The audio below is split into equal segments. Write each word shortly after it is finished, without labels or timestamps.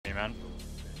man.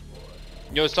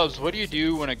 Yo, Stubbs, what do you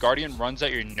do when a Guardian runs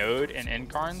at your node and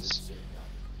incarns?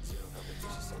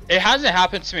 It hasn't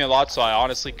happened to me a lot, so I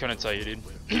honestly couldn't tell you, dude.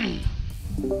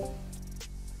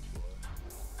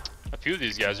 A few of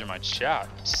these guys are in my chat,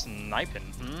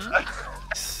 sniping. We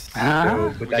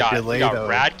got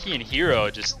Radkey and Hero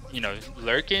just, you know,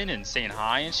 lurking and saying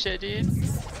hi and shit, dude.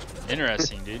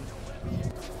 Interesting, dude.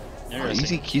 Interesting.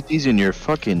 Easy cuties in your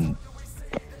fucking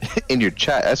in your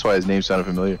chat. That's why his name sounded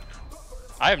familiar.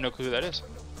 I have no clue who that is.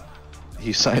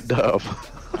 He signed up.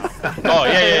 Oh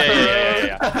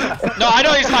yeah. No, I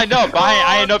know he signed up, but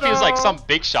I didn't know if he was like some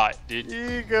big shot, dude.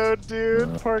 Ego,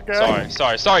 dude. Poor guy.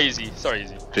 Sorry, Easy.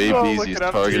 JP's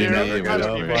targeting me. I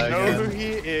don't even know who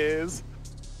he is.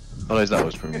 Oh, no, he's not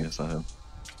whispering me. It's not him.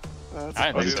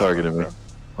 Why is he targeting me?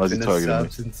 Why is he targeting me?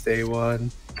 Since day one.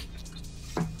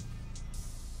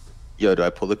 Yo, do I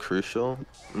pull the crucial?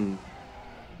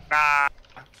 Nah.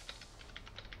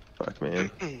 Fuck, man.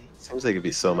 Seems like it'd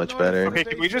be so much better. Okay,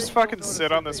 can we just fucking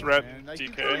sit on this red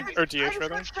DK? Or DH,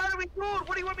 rather?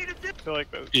 What do you want me to do? I feel like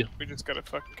we just gotta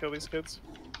fucking kill these kids.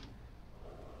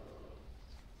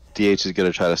 DH is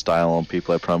gonna try to style on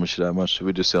people, I promise you that much. If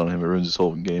we just sit on him, it ruins his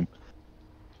whole game.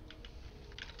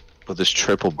 But this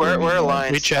triple We're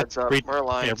alliance. Reach chat. We're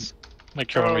alliance.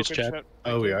 Make sure we reach chat.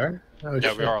 Oh, we are? Oh,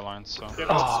 yeah, we are alliance, so.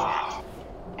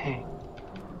 Dang.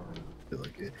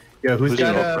 Yo, who's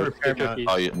got a repair mount?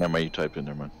 Oh, yeah, never mind, you type in,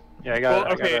 never mind. Yeah, I got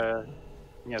well, okay.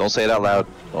 Yeah, don't say it out loud.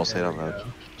 Don't say it out loud.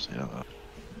 Say it out loud.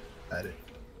 Got it.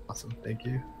 Awesome, thank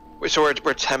you. Wait, so we're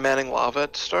 10-manning lava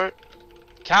to start?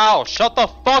 Cal, shut the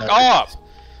fuck up!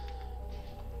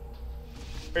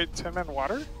 Wait, 10-man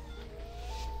water?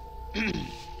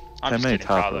 I'm just kidding,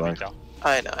 Cal, let me go.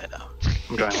 I know.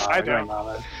 I'm going lava. I'm going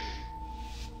lava.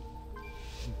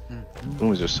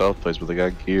 Boom is your south place, but they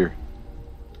got gear.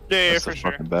 Yeah, That's for the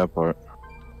sure. fucking bad part.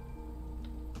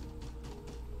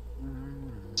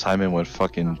 Simon went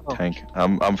fucking tank.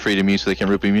 I'm free to mute so they can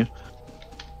root beam you.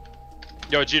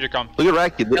 Yo, Jeter, come. Look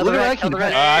at Racky. Look at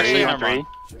Racky. Actually, never mind.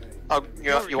 Oh,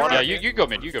 you want? Yeah, you go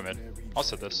mid. You go mid. I'll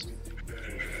set this.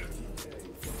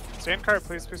 Stand card,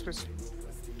 please.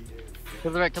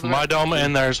 Kill the red. My dome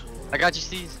and theirs. I got you,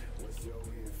 Steez.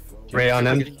 Ray on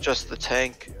him. Just the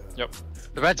tank. Yep.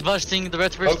 The red's bursting.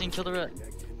 Kill the red.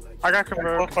 I got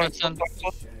converted.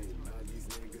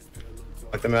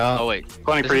 Fuck them out. Oh wait.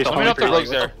 Let me know if the rogue's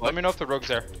there. Let me know if the rogue's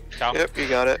there. Cal. Yep, you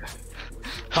got it.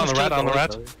 On the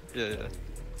rat. Yeah.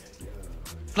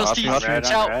 No, Steez.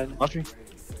 Shout.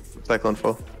 Cyclone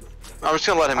full. I'm just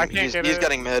gonna let him. He's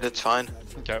getting mid. It's fine.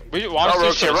 Okay. We want to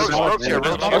Rogue's here.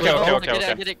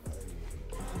 Okay.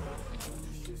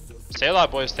 Stay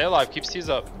alive, boys. Stay alive. Keep Steez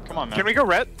up. Come on, man. Can we go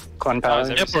red? Clan Palace.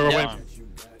 Yep, we're waiting.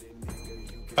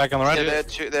 Back on the right. Yeah,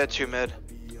 they had two mid.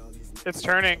 It's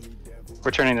turning.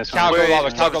 We're turning this Cal, one. go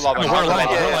lava. We're aligned.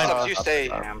 Yeah, you stay.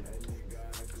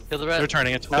 Kill the red. They're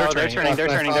turning it.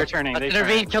 They're turning.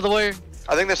 Intervene. Kill the warrior.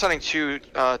 I think they're sending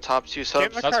top two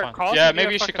subs. That's fine. Yeah,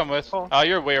 maybe you should come with.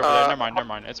 You're way over there. Never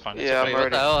mind. It's fine. Yeah, I'm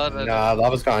already. Nah,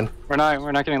 lava's gone. We're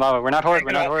not getting lava. We're not horde.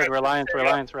 We're alliance.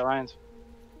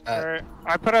 Alright,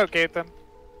 I put out gate then.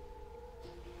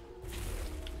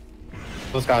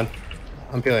 Lava's gone.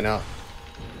 I'm peeling out.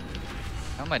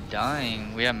 How am I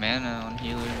dying? We have mana on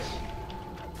healers.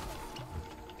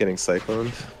 Getting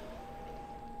cycloned.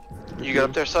 You get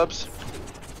up there, subs?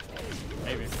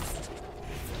 Maybe.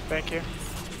 Thank you.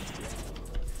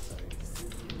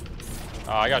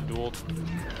 I got dueled.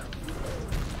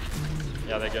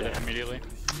 Yeah, they get it immediately.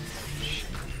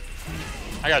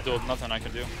 I got dueled. Nothing I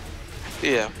could do.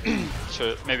 Yeah.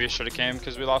 Maybe it should have came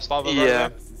because we lost lava. Yeah.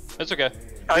 It's okay.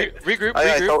 Regroup.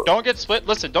 Don't get split.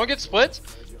 Listen, don't get split.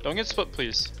 Don't get split,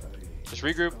 please. Just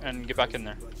regroup and get back in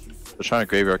there. They're trying to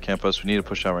graveyard camp us. We need to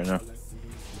push out right now.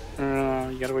 No,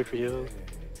 you gotta wait for heals.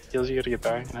 Heals, you gotta get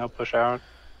back and help push out.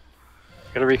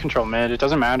 You gotta recontrol mid. It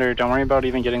doesn't matter. Don't worry about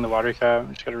even getting the water cap.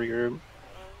 You just gotta regroup.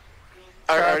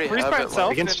 I already have it.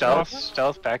 We can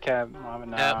stealth back cap.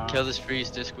 Yep, kill this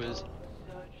freeze disc whiz.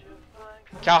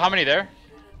 Cal, how many there?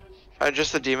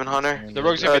 Just the demon hunter. The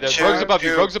rogue's gonna be there. Rogue's above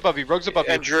you. Rogue's above you.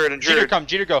 And Druid. Jeter, come.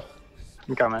 Jeter, go.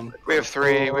 I'm coming. We have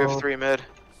three mid.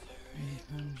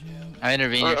 I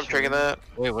intervene. I'm tricking that.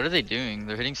 Wait, what are they doing?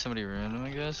 They're hitting somebody random, I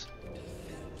guess.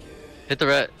 Hit the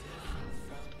rat.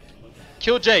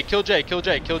 Kill Jay.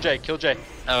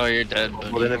 Oh, you're dead.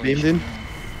 Well, then it beamed in.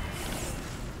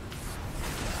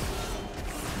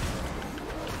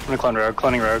 I'm gonna clone rogue.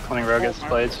 Cloning rogue gets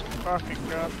blades. Fucking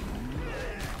god.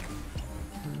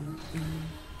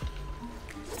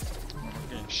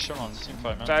 Getting shot on this team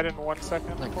fight, man. Died in 1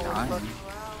 second. Like Holy dying. fuck.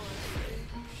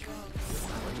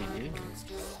 What do you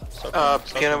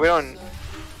do? Cannon, we don't.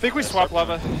 think we swap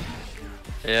lava.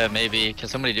 Yeah, maybe. Can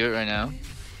somebody do it right now?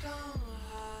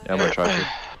 Yeah, I'm gonna try to.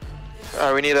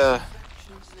 Alright, we need a...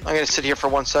 I'm gonna sit here for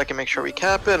 1 second, make sure we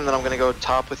cap it, and then I'm gonna go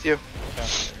top with you. Okay.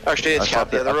 Actually, it's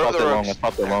top. Yeah, the I rogues.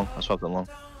 swapped it long. I swapped it long.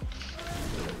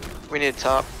 We need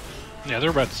top. Yeah,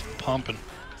 their red's pumping.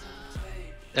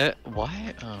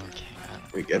 Why? Oh, okay.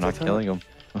 We I'm get not killing him.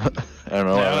 I don't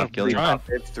know. Yeah, I'm not killing him. trying.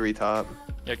 It's 3 top.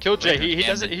 Yeah, kill Jay. He Yeah,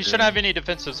 doesn't. He shouldn't have any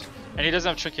defensives, and he doesn't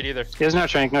have trinket either. He has no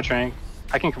trank, no trank.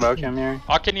 I can provoke him here.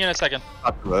 I'll kill you in a second.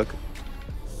 Top look.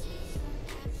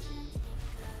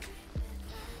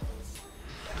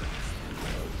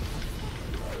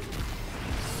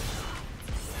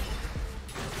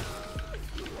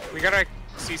 We got our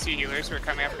CC healers who are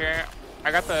coming up here.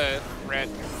 I got the red.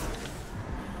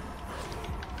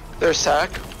 There's sack.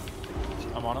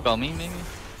 I'm on him. About me, maybe?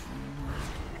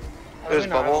 There's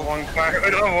bubble. One card.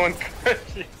 We don't have one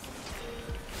card.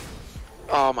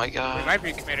 Oh my We god. might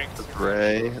be committing.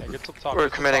 Gray. Yeah, get to the top. We're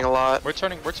committing a lot. We're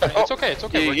turning. We're turning. Oh, It's okay. It's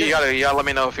okay. We're You getting- gotta let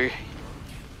me know if you...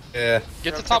 Yeah.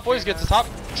 Get to top, boys. Get to top.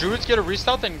 Druids get a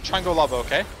restealth and try and go lava.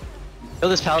 Okay. Kill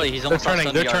this pally, he's They're almost turning,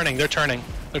 off they're 70 turning, they're turning.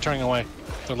 They're turning away.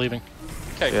 They're leaving.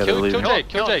 Okay. Yeah, kill they're leaving. Jay.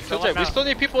 Kill Jay. Kill Kill Jay. him We out. still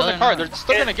need people in No, the they're car. not. They're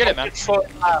still gonna get it, man.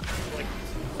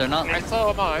 They're not. I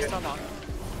saw him out. I saw him out.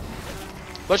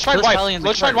 Let's try and Kill this pally wipe. in the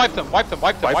Let's try and car. wipe them. Wipe them.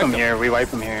 Wipe them. Wipe Wipe him them. here, we wipe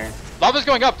him here. Lava's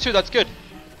going up too. That's good.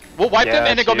 We'll wipe Yeah, them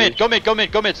and then go that's mid. huge. Go mid. Go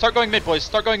mid. Go mid. Start going mid, boys.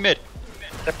 Start going mid.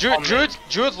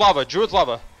 Druid's lava. Druid's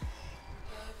lava.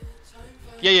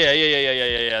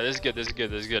 Yeah. This is good. This is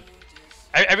good. This is good.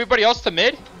 Everybody else to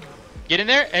mid. Get in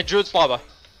there and Druid's lava.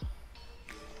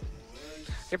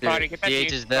 Get body. Get that DH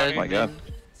DH is dead. Oh my god.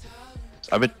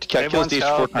 I've been They have killed one these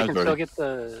cell, 4 we times can still already. get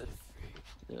the...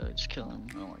 Yeah, just kill him.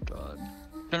 Oh my god.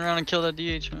 Turn around and kill that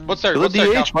DH, man. What's there? Kill What's the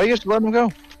there? DH. Why you guys letting him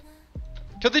go?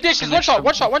 Kill the DH. He's one shot.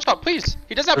 One shot. One shot. Please.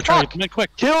 He doesn't They're have trying to proc. commit quick.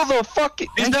 Kill the fucking.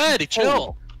 He's dead,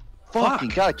 chill. Fucking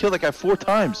god, I killed that guy 4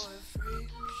 times.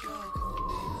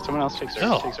 Someone else takes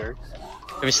No. her. Takes her.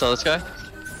 Can we slow this guy?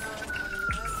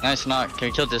 Nice knock. Can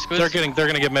we kill Discus? They're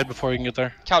gonna get mid before we can get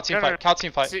there. Cow team No, no, fight. Cow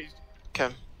team fight. See,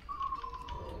 Okay.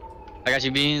 I got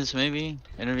you beans, maybe.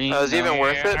 Intervene. Is it even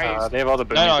worth it? They have all the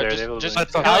boonies No, there. They have no. all the Just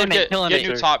boonies. Kill Cow him, and get kill him,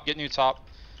 new sir. top. Get new top.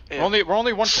 Yeah. We're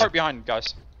only one card behind,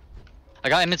 guys. I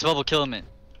got Emmett's bubble, kill him.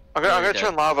 I'm gonna Okay.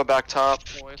 turn lava back top.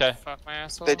 boy, Okay. Fuck my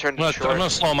asshole. They turned I'm short. gonna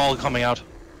slow them all coming out.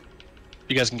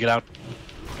 You guys can get out.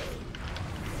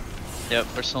 Yep,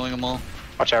 we're slowing them all.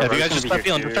 Watch out, Yeah, if you Rogue's guys just gonna start be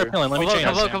feeling, here start too. feeling. Let me change.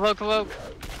 Convoke.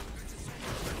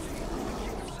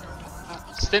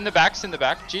 Stay in the back. Stay in the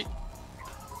back. G.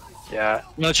 Yeah,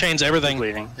 I'm gonna change he's everything.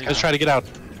 bleeding. Let's try to get out.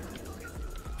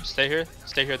 Stay here.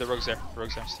 Stay here. The rogue's there. The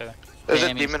rogue's there. Stay there. There's a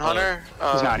Damn, he's demon slow. hunter.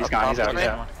 He's not, he's up gone, top he's out, with me.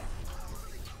 yeah.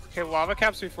 Okay, lava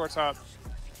caps before top.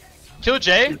 Kill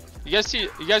Jay. You guys see?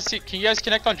 You guys see? Can you guys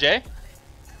connect on Jay?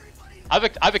 I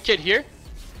have a kid here.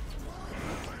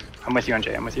 I'm with you on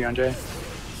Jay, I'm with you on Jay.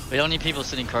 We don't need people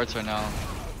sitting cards right now.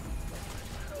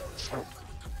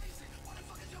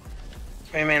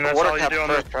 I mean, that's Water all you cap do on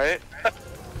the... first, right?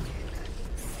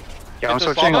 Yeah, I'm Get this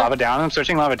switching lava? lava down, I'm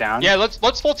switching lava down. Yeah.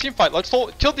 Let's full team fight. Let's full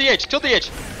kill DH. Kill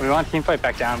DH. We want team fight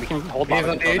back down, we can hold He's lava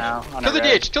on until DH. now. On Kill our the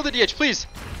red. DH. Kill the DH, please.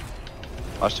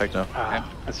 Watch techno.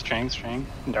 That's string,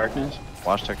 in darkness.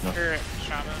 Watch techno. Here,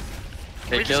 Shaman.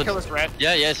 Okay, We just killed. kill this red.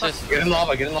 Yeah, yes. Get in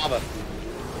lava, get in lava.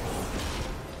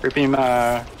 Free beam,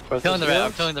 both Killing the those red,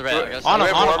 I'm fields. killing the red. I got On Do we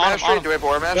him, have war on him, mastery? him. Do we have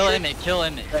war Kill mastery? Emmett, kill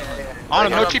Emmett. On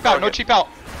him. No Yeah, cheap out. No target. cheap out.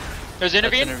 There's Let's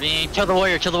intervene. intervene. Kill the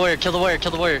warrior, kill the warrior, kill the warrior,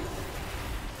 kill the warrior.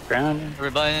 Ground.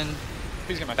 Everybody in.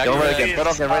 Please get my Back Go to right red. again. Red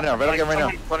again right now. Red again right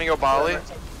now. Wanna go Bali?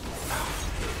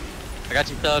 I got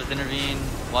you subs, intervene.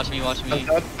 Watch me.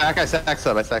 Back, I sack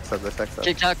sub. I sack sub.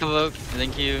 Kick out, convoke.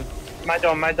 Thank you. My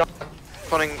dome.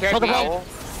 Putting Kill the owl.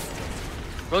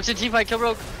 Rogue's in team fight, kill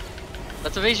Rogue.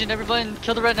 That's evasion, everybody.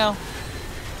 Kill the red now.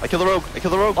 I kill the rogue.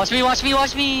 Watch me. Let's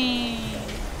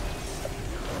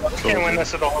can't win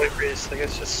this with the Holy Priest. Like,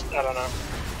 it's just, I don't know.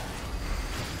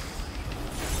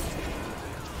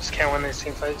 Just can't win these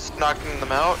team fights. Knocking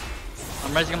them out.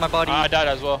 I'm raising on my body. I died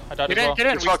as well. Get in, get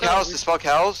in. Dispel cows.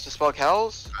 Dispel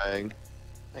cows. Bang.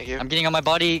 Thank you. I'm getting on my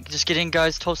body. Just get in,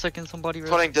 guys. 12 seconds. Somebody.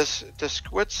 Putting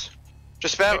disquits.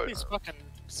 Just Take spam. these fucking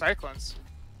cyclones.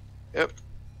 Get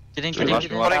in. Putting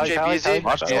Pally, JBZ. Pally.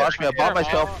 Watch me. Watch me. I bought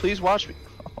myself. Please watch me.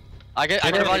 I got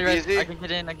in, body res. easy. I can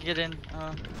get in.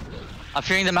 I'm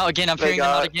fearing them out again. They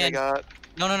got.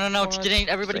 No. Just get in.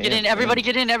 Everybody get in. Same. Everybody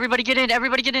get in. Everybody get in.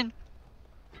 Everybody get in.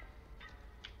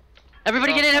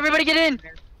 Everybody get in. Everybody get in.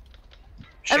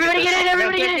 Everybody get in.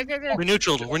 Everybody get in.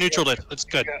 We're neutraled it. It's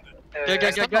good.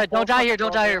 Good. Don't die here.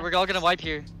 Don't die here. We're all gonna wipe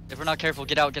here. If we're not careful,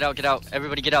 get out.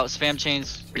 Everybody get out. Spam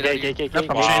chains. Get out. Gate. I'm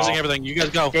changing everything. You guys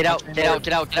go. Get out.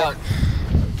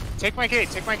 Take my gate.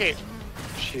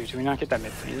 Shoot, did we not get that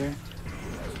mid either?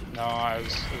 No, it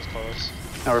was close.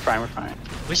 No, we're fine.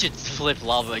 We should flip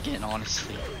lava again,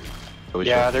 honestly.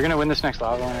 Yeah, they're gonna win this next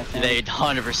lava one, I think. They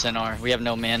 100% are. We have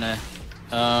no mana.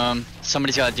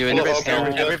 Somebody's gotta do it.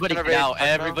 Everybody get out.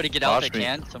 Everybody get out. They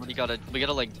can. We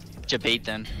gotta like debate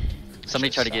them.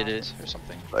 Somebody try to get it or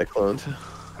something. I cloned.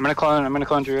 I'm gonna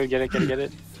clone Druid. Get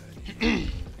it.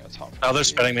 Oh, they're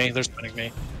spinning me. Oh,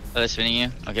 they're spinning you?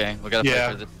 Okay, we gotta play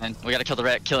for this man. We gotta kill the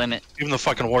rat. Kill him. Even the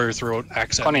fucking warrior threw an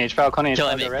axe at me. Kill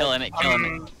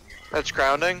him. That's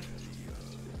grounding.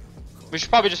 We should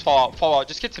probably just fall out.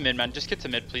 Just get to mid, man. Just get to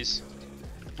mid, please.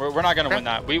 We're not gonna win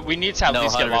that. We need to at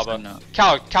least get lava. No.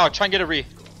 Cal, try and get a re.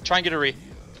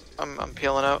 I'm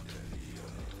peeling out.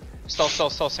 Stealth.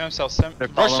 Sim.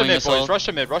 Rush to mid, boys. Rush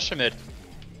to mid.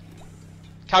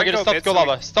 Cal, get a stealth. Go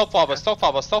lava. Stealth lava,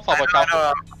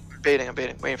 Cal. I'm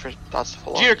baiting. Waiting for dots to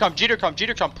fall off. Jeter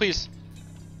come, please.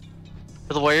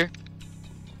 For the warrior.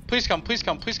 Please come.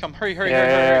 Hurry.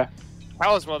 Yeah.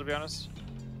 How as well, to be honest.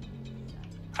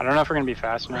 I don't know if we're gonna be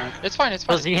fast enough. It's fine.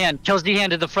 Kills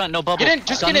D-hand to the front, no bubble. Get in,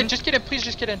 just get in, please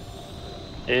just get in.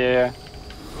 Yeah.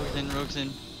 Rogue's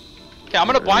in. Okay, I'm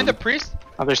gonna blind the priest.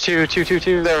 Oh, there's two.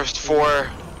 There's 4.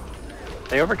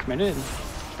 They overcommitted.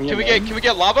 Can we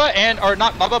get lava or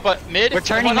not lava but mid? We're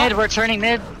turning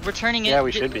mid. Yeah,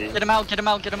 we should be. Get him out.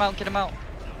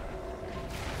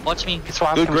 Watch me.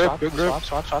 Swap. Good grip.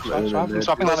 Swap. I'm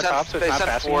swapping on the top, so it's not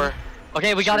fast.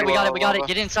 Okay, we got it.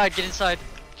 Get inside.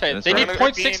 Okay, they need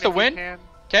 0.6 to win.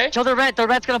 Okay. Kill the rat. The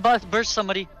rat's gonna burst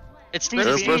somebody. It's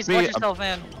Steez. Watch yourself,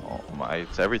 man. Oh my,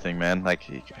 it's everything, man. Like.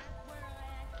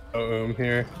 I'm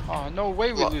here. Oh, no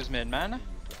way we lose mid, man.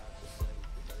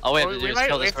 All we have to do is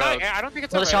kill this rogue. I don't think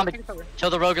it's Kill the shaman. Kill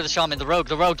the rogue or the shaman. The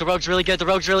rogue's really good.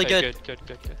 Good.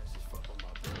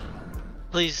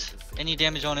 Please, any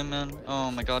damage on him, man.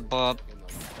 Oh my god, Bob.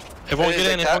 Everyone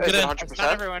get in.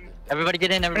 Everybody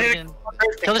get in.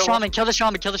 Kill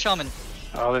the shaman.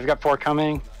 Oh, they've got 4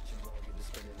 coming.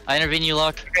 I intervene, you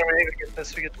lock.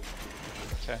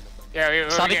 Okay. Yeah,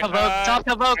 Zombie come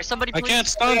rogue. Somebody please. I can't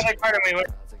stun.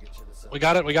 We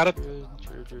got it.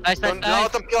 Nice. Do not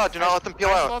let them peel out.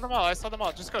 I saw them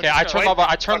all. Just go. Okay, I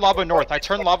turn lava north.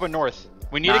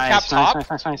 We need to cap top.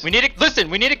 Nice. We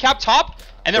need to cap top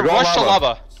and then rush to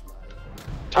lava.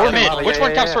 Or mid. Which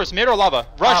one caps first? Mid or lava?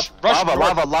 Rush.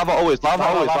 Lava always. Yeah,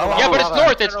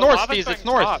 but it's north, Steez. It's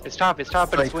north. It's top,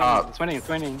 but it's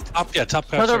winning. Top.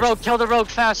 Kill the rogue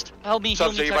fast. Help me.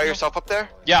 Subs, are you by yourself up there?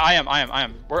 Yeah, I am.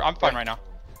 I'm fine right now.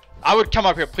 I would come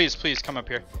up here, please come up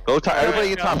here. Go top. Everybody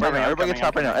get top right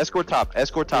now. Escort top.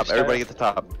 Everybody get the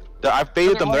top. I've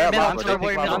baited them. They're at lava.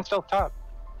 I'm still top.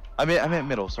 I'm in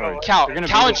middle. Sorry. Cal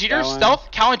and Jeter, stealth.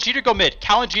 Cal and Jeter go mid.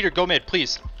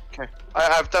 Please. Okay. I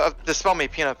have to dispel me,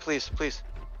 Peanut, please.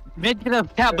 Mid to the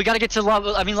cap. We gotta get to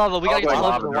lava. Lava. We gotta get to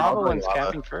lava. The lava one's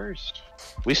capping first.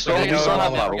 We still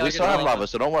have lava. We still have lava,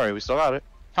 so don't worry. We still got it.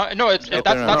 No, that's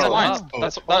alliance.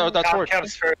 That's forward.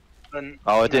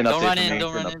 Oh, it didn't Don't run in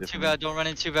too bad. Don't run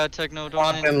in too bad, Techno. Don't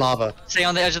run in. Lava. Stay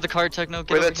on the edge of the cart, Techno.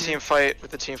 With the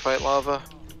team fight, lava.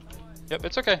 Yep,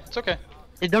 it's okay.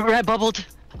 The rat bubbled.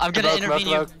 I'm gonna intervene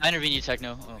you. I intervene you,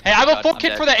 Techno. Oh, hey, I have a full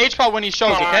kit for the H-Pal when he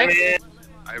shows, okay?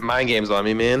 Mind games on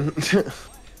me, man. Didn't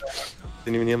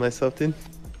even hear myself, dude.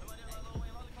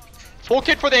 Full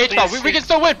kit for the H-Pal. We can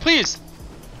still win, please.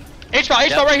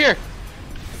 H-Pal right here.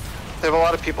 They have a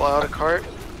lot of people out of cart.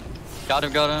 Got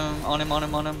him. On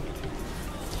him.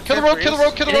 Kill the rogue.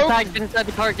 Get inside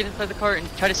the cart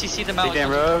and try to CC them out. Damn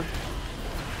rogue.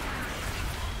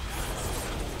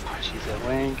 She's a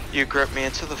link. You grip me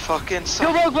into the fucking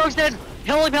sun. Kill rogue's dead.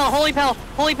 Holy pal.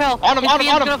 On him.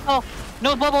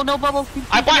 No bubble.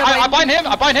 I bind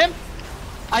him.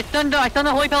 I stunned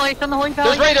the holy pal.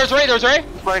 There's Ray.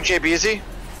 Blind JBZ.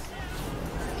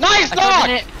 Nice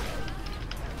knock.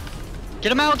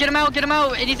 Get him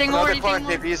out. Anything more?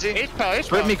 JBZ. H-Pal.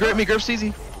 Grip me,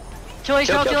 Steezy. Kill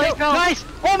H-Pal. Nice.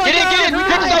 Oh my god. Get in.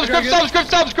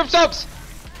 Grip subs.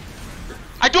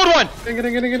 I do it one.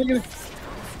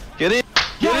 Get in.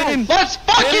 Let's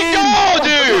fucking go,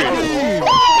 dude.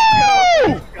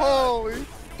 Woo! Holy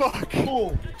fuck.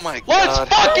 Oh my god. Let's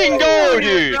fucking go,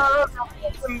 dude.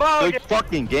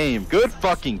 Good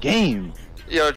fucking game. Yo,